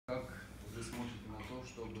вы смотрите на то,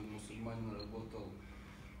 чтобы мусульманин работал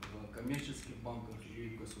в коммерческих банках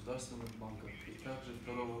и в государственных банках? И также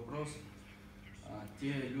второй вопрос.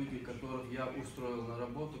 Те люди, которых я устроил на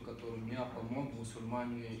работу, которым я помог,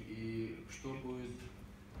 мусульмане, и что будет,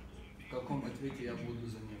 в каком ответе я буду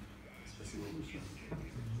за них? Спасибо большое.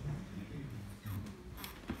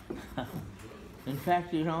 In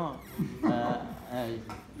fact,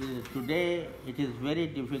 today it is very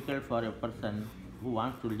difficult for a person who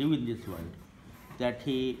wants to live in this world that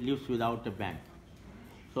he lives without a bank.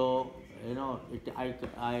 So,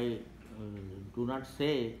 I do not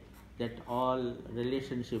say that all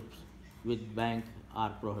relationships with bank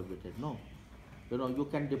are prohibited. No. You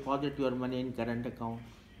can deposit your money in current account.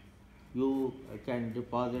 You can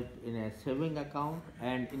deposit in a saving account,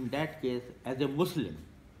 and in that case, as a Muslim,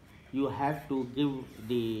 you have to give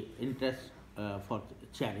the interest for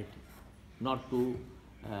charity, not to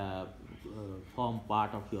form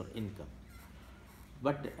part of your income.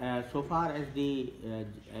 But so far as the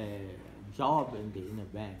job in a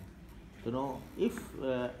bank, if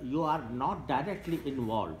you are not directly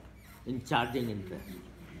involved in charging interest,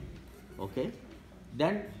 okay,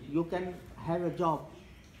 then you can have a job,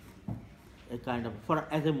 a kind of,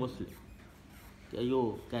 as a Muslim.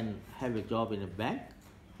 You can have a job in a bank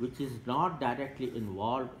which is not directly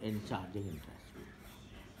involved in charging interest.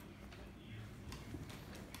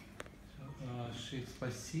 Шейх,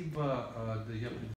 спасибо.